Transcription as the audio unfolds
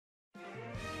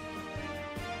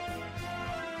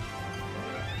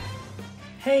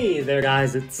Hey there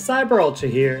guys, it's CyberUltra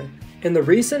here. In the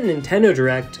recent Nintendo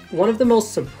Direct, one of the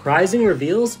most surprising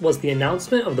reveals was the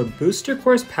announcement of the Booster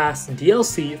Course Pass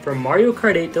DLC for Mario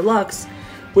Kart 8 Deluxe,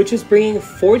 which is bringing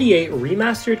 48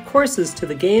 remastered courses to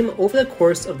the game over the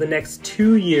course of the next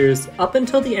 2 years up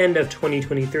until the end of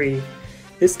 2023.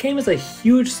 This came as a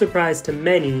huge surprise to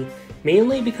many,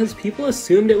 mainly because people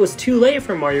assumed it was too late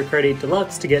for Mario Kart 8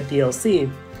 Deluxe to get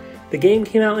DLC. The game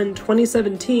came out in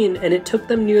 2017, and it took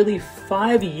them nearly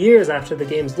 5 years after the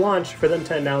game's launch for them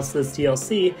to announce this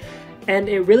DLC, and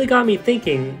it really got me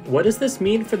thinking, what does this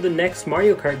mean for the next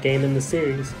Mario Kart game in the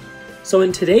series? So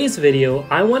in today's video,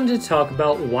 I wanted to talk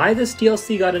about why this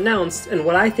DLC got announced and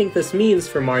what I think this means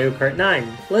for Mario Kart 9.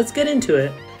 Let's get into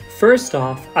it. First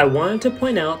off, I wanted to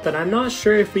point out that I'm not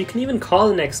sure if we can even call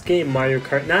the next game Mario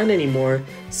Kart 9 anymore,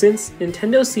 since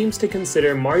Nintendo seems to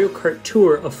consider Mario Kart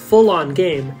Tour a full-on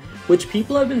game, which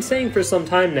people have been saying for some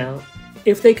time now.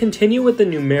 If they continue with the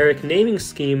numeric naming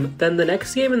scheme, then the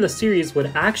next game in the series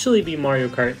would actually be Mario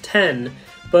Kart 10,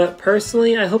 but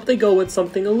personally I hope they go with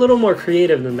something a little more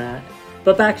creative than that.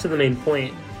 But back to the main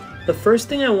point. The first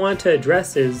thing I want to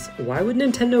address is, why would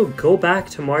Nintendo go back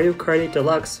to Mario Kart 8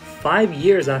 Deluxe 5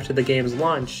 years after the game's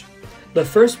launch? The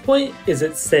first point is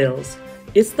its sales.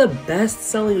 It's the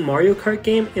best-selling Mario Kart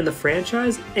game in the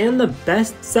franchise and the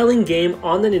best-selling game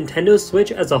on the Nintendo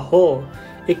Switch as a whole.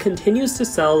 It continues to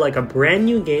sell like a brand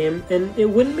new game, and it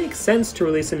wouldn't make sense to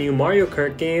release a new Mario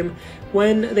Kart game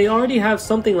when they already have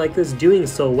something like this doing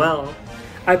so well.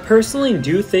 I personally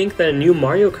do think that a new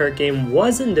Mario Kart game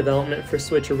was in development for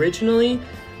Switch originally,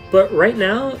 but right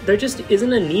now there just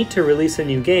isn't a need to release a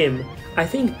new game. I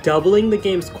think doubling the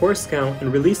game's course count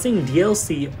and releasing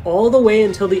DLC all the way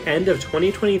until the end of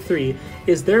 2023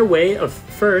 is their way of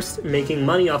first, making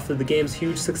money off of the game's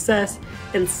huge success,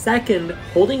 and second,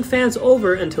 holding fans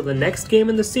over until the next game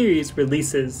in the series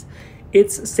releases.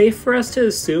 It's safe for us to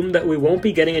assume that we won't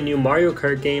be getting a new Mario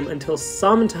Kart game until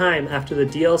some time after the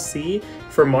DLC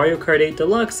for Mario Kart 8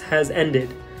 Deluxe has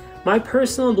ended. My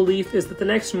personal belief is that the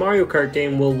next Mario Kart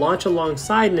game will launch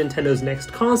alongside Nintendo's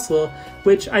next console,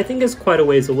 which I think is quite a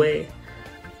ways away.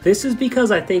 This is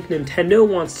because I think Nintendo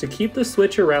wants to keep the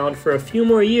Switch around for a few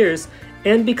more years,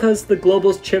 and because the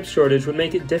global chip shortage would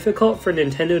make it difficult for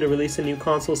Nintendo to release a new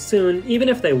console soon, even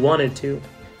if they wanted to.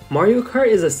 Mario Kart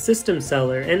is a system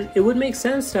seller, and it would make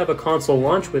sense to have a console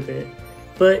launch with it.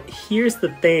 But here's the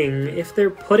thing, if they're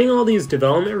putting all these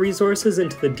development resources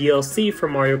into the DLC for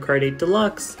Mario Kart 8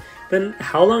 Deluxe, then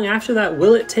how long after that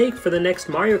will it take for the next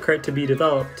Mario Kart to be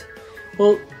developed?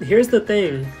 Well, here's the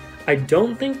thing, I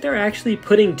don't think they're actually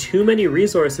putting too many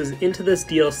resources into this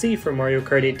DLC for Mario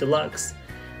Kart 8 Deluxe.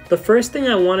 The first thing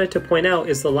I wanted to point out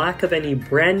is the lack of any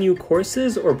brand new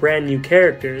courses or brand new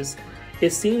characters.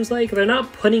 It seems like they're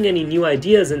not putting any new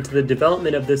ideas into the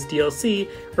development of this DLC,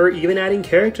 or even adding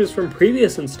characters from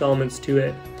previous installments to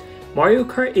it. Mario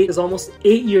Kart 8 is almost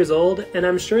 8 years old, and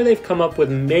I'm sure they've come up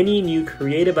with many new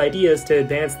creative ideas to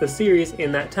advance the series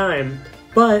in that time.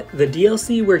 But the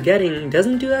DLC we're getting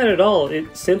doesn't do that at all,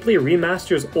 it simply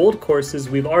remasters old courses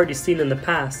we've already seen in the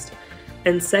past.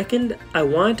 And second, I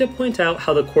wanted to point out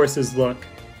how the courses look.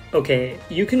 Okay,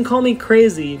 you can call me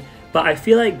crazy, but I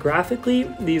feel like graphically,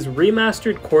 these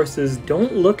remastered courses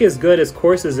don't look as good as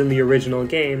courses in the original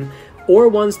game, or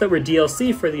ones that were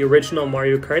DLC for the original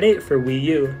Mario Kart 8 for Wii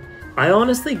U. I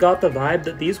honestly got the vibe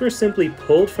that these were simply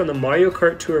pulled from the Mario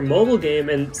Kart Tour mobile game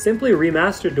and simply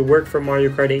remastered to work for Mario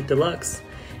Kart 8 Deluxe.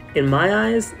 In my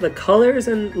eyes, the colors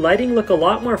and lighting look a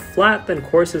lot more flat than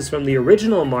courses from the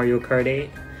original Mario Kart 8.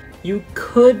 You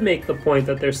could make the point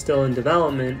that they're still in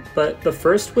development, but the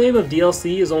first wave of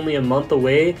DLC is only a month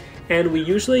away, and we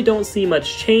usually don't see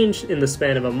much change in the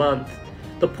span of a month.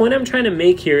 The point I'm trying to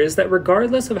make here is that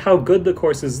regardless of how good the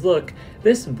courses look,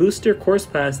 this Booster Course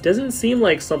Pass doesn't seem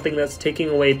like something that's taking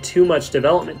away too much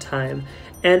development time,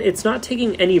 and it's not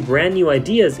taking any brand new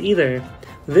ideas either.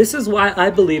 This is why I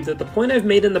believe that the point I've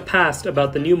made in the past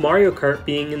about the new Mario Kart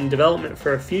being in development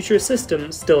for a future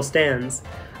system still stands.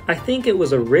 I think it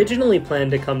was originally planned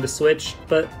to come to Switch,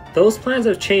 but those plans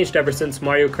have changed ever since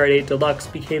Mario Kart 8 Deluxe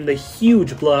became the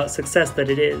huge blowout success that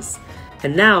it is.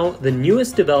 And now, the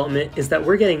newest development is that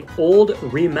we're getting old,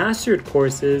 remastered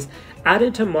courses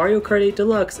added to Mario Kart 8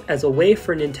 Deluxe as a way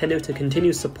for Nintendo to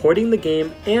continue supporting the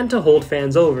game and to hold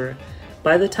fans over.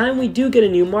 By the time we do get a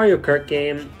new Mario Kart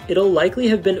game, it'll likely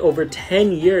have been over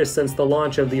 10 years since the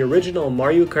launch of the original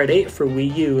Mario Kart 8 for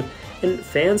Wii U, and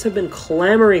fans have been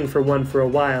clamoring for one for a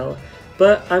while.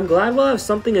 But I'm glad we'll have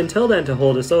something until then to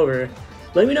hold us over.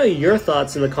 Let me know your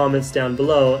thoughts in the comments down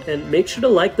below, and make sure to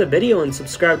like the video and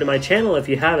subscribe to my channel if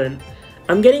you haven't.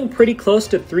 I'm getting pretty close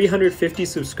to 350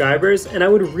 subscribers, and I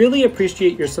would really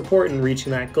appreciate your support in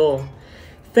reaching that goal.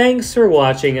 Thanks for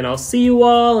watching, and I'll see you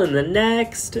all in the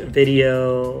next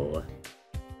video.